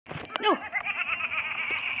No!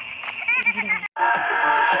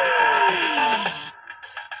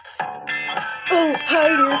 Oh, hi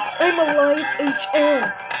there. I'm Elias HM.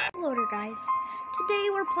 Hello there, guys. Today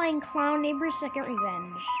we're playing Clown Neighbor's Second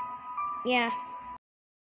Revenge. Yeah.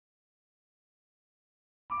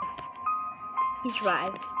 He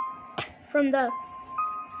survived from the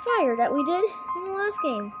fire that we did in the last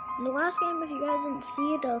game. In the last game, if you guys didn't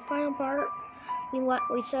see it, the final part, we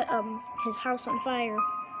set his house on fire,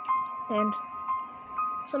 and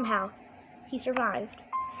somehow he survived.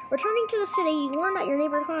 Returning to the city, you learn that your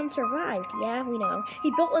neighbor clown survived. Yeah, we know.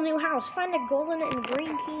 He built a new house. Find a golden and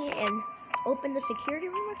green key and open the security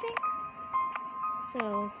room, I think.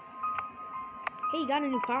 So, hey, he got a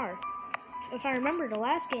new car. If I remember the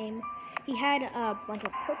last game, he had like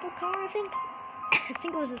a purple car, I think. I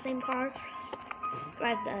think it was the same car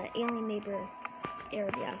as the alien neighbor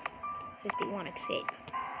Area 51 escape.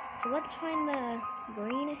 So let's find the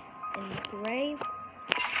green and gray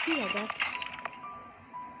key, I guess.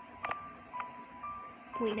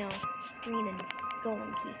 Wait, no. Green and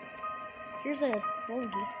golden key. Here's a golden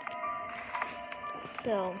key.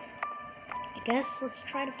 So, I guess let's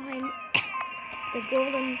try to find the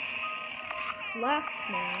golden lock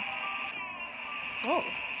now. Oh.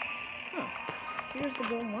 Huh. Here's the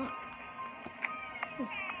golden lock.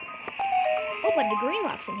 Oh, but the green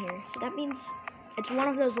lock's in here. So that means it's one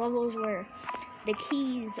of those levels where the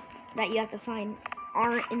keys that you have to find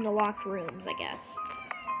aren't in the locked rooms, I guess.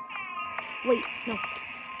 Wait, no.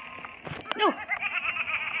 No!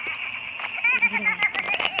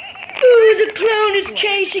 Oh, the clown is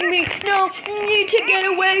chasing me! No, I need to get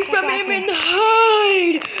away from him and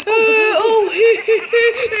hide!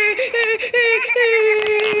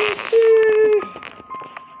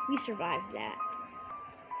 We survived that.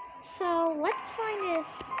 So, let's find this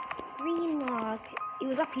green lock. It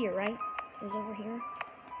was up here, right? It was over here.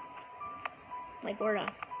 Like where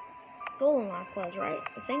the golden lock was, right?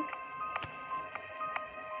 I think.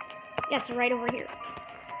 Yeah, so right over here.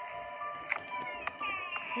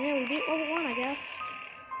 Yeah, we beat level 1, I guess.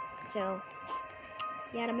 So,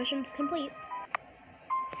 yeah, the mission's complete.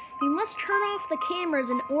 You must turn off the cameras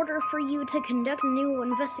in order for you to conduct a new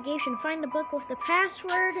investigation. Find the book with the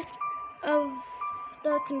password of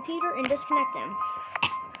the computer and disconnect them.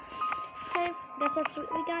 Okay, guess that's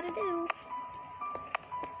what we gotta do.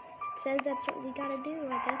 It says that's what we gotta do.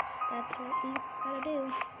 I guess that's what we gotta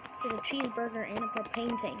do. There's a cheeseburger and a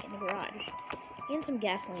propane tank in the garage. And some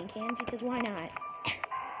gasoline cans, because why not?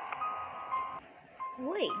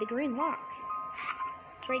 Wait, the green lock.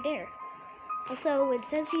 It's right there. Also, it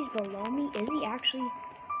says he's below me. Is he actually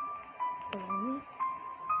below me?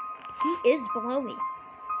 He is below me.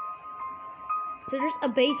 So there's a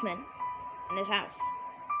basement in this house.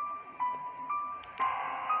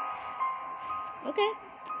 Okay.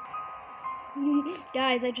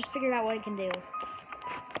 Guys, I just figured out what I can do.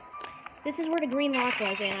 This is where the green lock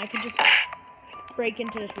was, and I could just break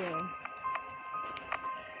into this room.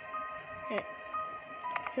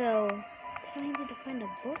 So I need to find a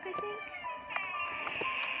book, I think?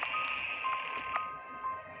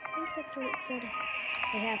 I think that's what it said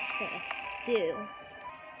I have to do.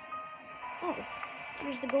 Oh,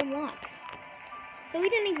 there's the gold lock. So we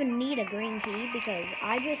didn't even need a green key because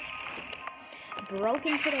I just broke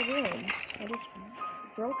into the room. I just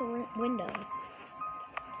broke a window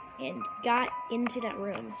and got into that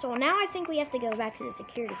room. So now I think we have to go back to the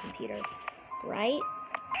security computer, right?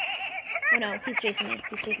 Oh no, he's chasing me.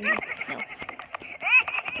 He's chasing me. No.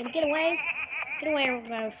 Can you get away? Get away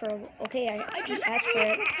for... Okay, I just asked for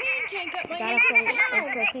it. I got a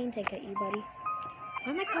propane tank at you, buddy.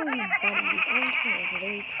 Why am I calling you buddies? I'm kind of a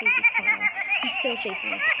very creepy clown. He's still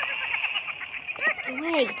chasing me. Get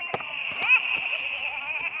away!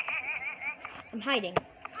 I'm hiding.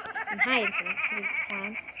 I'm hiding from the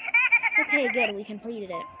clown. Okay, good. We completed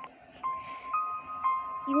it.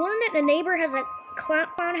 You learn that the neighbor has a...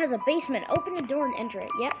 Clown has a basement. Open the door and enter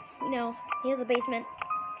it. Yep, we know. He has a basement.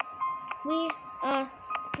 We, know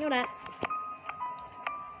that.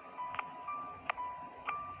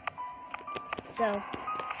 So,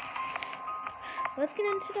 let's get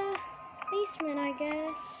into the basement, I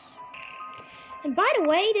guess. And by the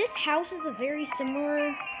way, this house is a very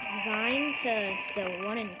similar design to the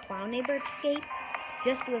one in Clown Neighbor Escape,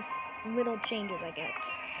 just with little changes, I guess.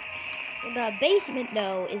 The basement,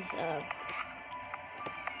 though, is a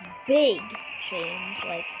big change.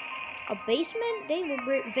 Like, a basement, they will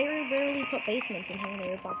very rarely put basements in Hello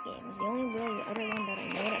Neighbor Pop games. The only really other one that I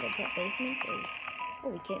know that they put basements is... Oh,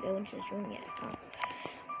 we can't go into this room yet. Huh?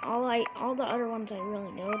 All the other ones I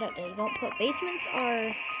really know that they don't put basements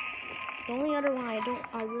are... The only other one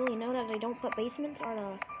I really know that they don't put basements are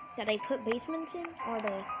the that I put basements in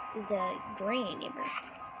is the granny neighbor.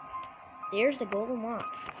 There's the golden lock.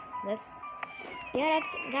 That's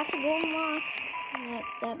a golden lock.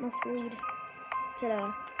 That must lead to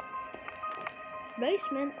the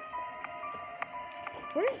basement.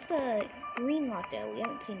 Where's the green lock though? We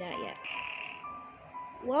haven't seen that yet.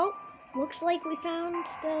 Well, looks like we found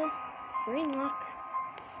the green lock.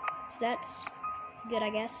 So that's good, I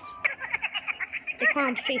guess. The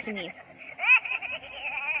clown's chasing me.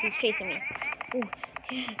 He's chasing me. Ooh.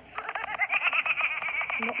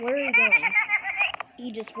 Where are you going?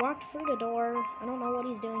 He just walked through the door. I don't know what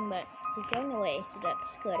he's doing, but he's going away, so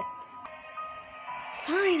that's good.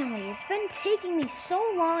 Finally! It's been taking me so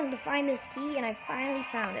long to find this key, and I finally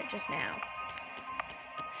found it just now.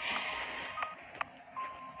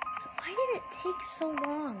 So why did it take so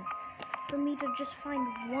long for me to just find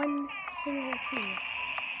one single key?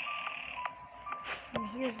 And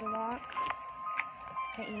here's the lock.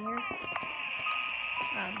 Right here.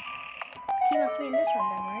 Key must be in this room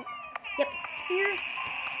then, right? Yep, here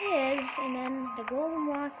is, and then the golden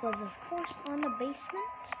lock was of course on the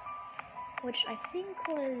basement, which I think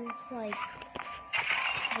was like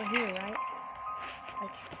over here, right?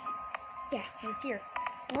 Like, yeah, it was here.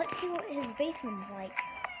 Now, let's see what his basement is like.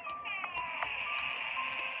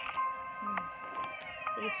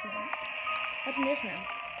 Basement. What's in this room?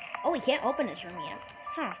 Oh, we can't open this room yet.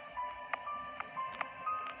 Huh.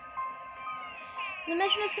 The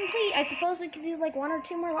mission is complete. I suppose we could do like 1 or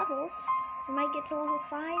 2 more levels. We might get to level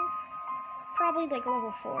 5. Probably like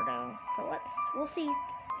level 4 though. But we'll see.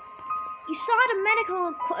 You saw the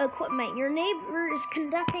medical equipment. Your neighbor is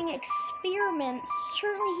conducting experiments.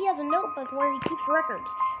 Surely he has a notebook where he keeps records.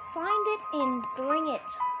 Find it and bring it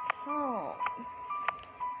home.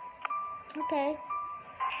 Okay.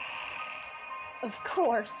 Of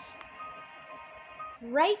course.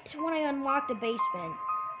 Right when I unlock the basement,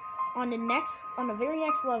 on the very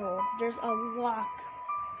next level, there's a lock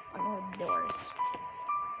on one of the doors.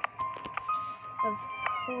 Of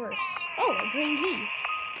course. Oh, a green key.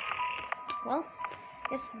 Well,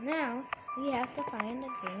 guess now we have to find a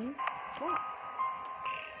green lock.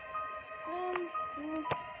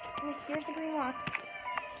 Here's the green lock.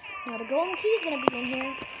 Now the golden key is gonna be in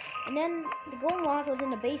here, and then the golden lock was in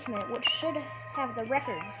the basement, which should have the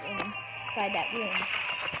records inside that room.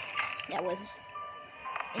 That was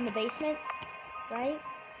in the basement, right?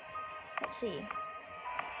 Let's see.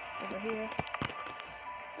 Over here.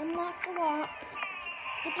 Unlock the lock.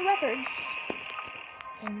 Get the records.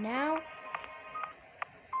 And now,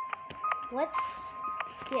 let's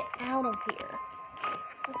get out of here.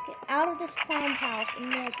 Let's get out of this clown's house,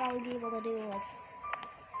 and then we'll probably be able to do like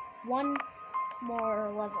 1 more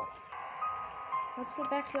level. Let's get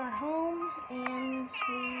back to our home, and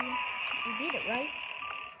we beat it, right?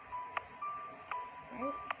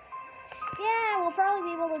 Right? Yeah, we'll probably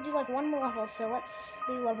be able to do like 1 more level, so let's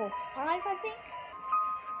do level 5, I think.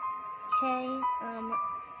 Okay,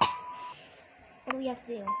 what do we have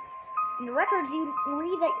to do? In the records, you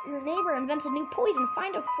read that your neighbor invents a new poison.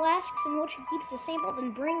 Find a flasks in which he keeps the samples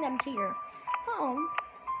and bring them to your home.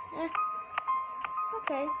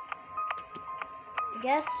 Okay. I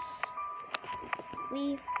guess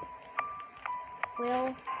we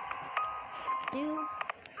will do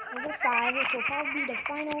level 5, which will probably be the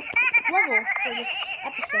final level for this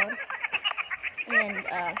episode. And,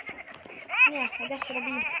 yeah, I guess it'll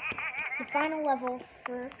be the final level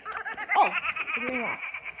for... Oh, the green lock.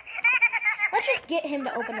 Let's just get him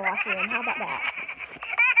to open the locker room. How about that?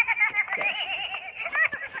 Okay.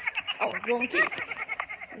 Oh, golden key.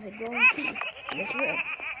 There's a golden key in this room.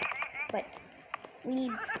 But we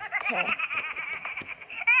need to...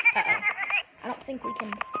 Uh-oh. I don't think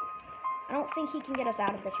he can get us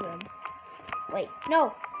out of this room. Wait.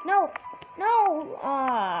 No! No! No!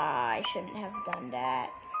 I shouldn't have done that.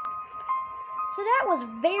 So that was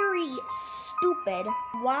very stupid.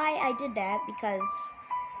 Why I did that, because...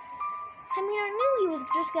 I mean, I knew he was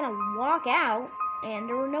just gonna walk out, and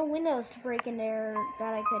there were no windows to break in there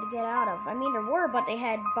that I could get out of. I mean, there were, but they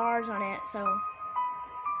had bars on it, so...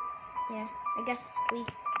 Yeah, I guess we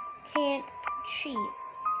can't cheat.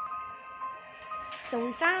 So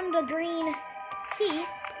we found a green key,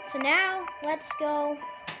 so now let's go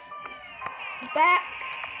back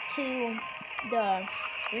to the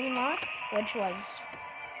green lock, which was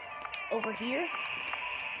over here.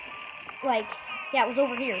 Like, yeah, it was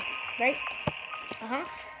over here, right?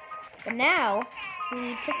 But now, we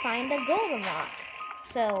need to find a golden lock.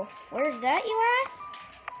 So, where's that, you ask?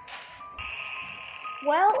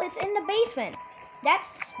 Well, it's in the basement. That's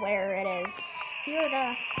where it is. Here are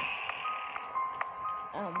the,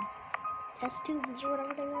 test tubes or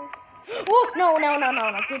whatever they were. Oh, no, no, no, no,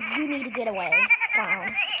 no. You need to get away,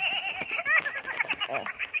 clown.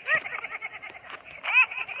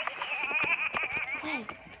 Wait.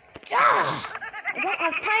 Ah! I don't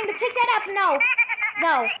have time to pick that up. No.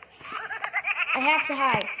 No. I have to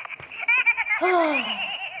hide.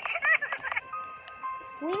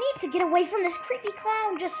 We need to get away from this creepy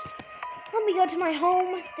clown. Just let me go to my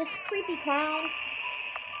home. This creepy clown.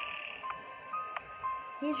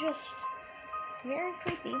 He's just very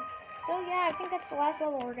creepy. So yeah, I think that's the last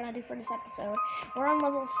level we're gonna do for this episode. We're on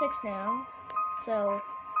level 6 now. So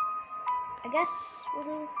I guess we'll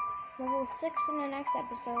do level 6 in the next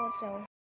episode. So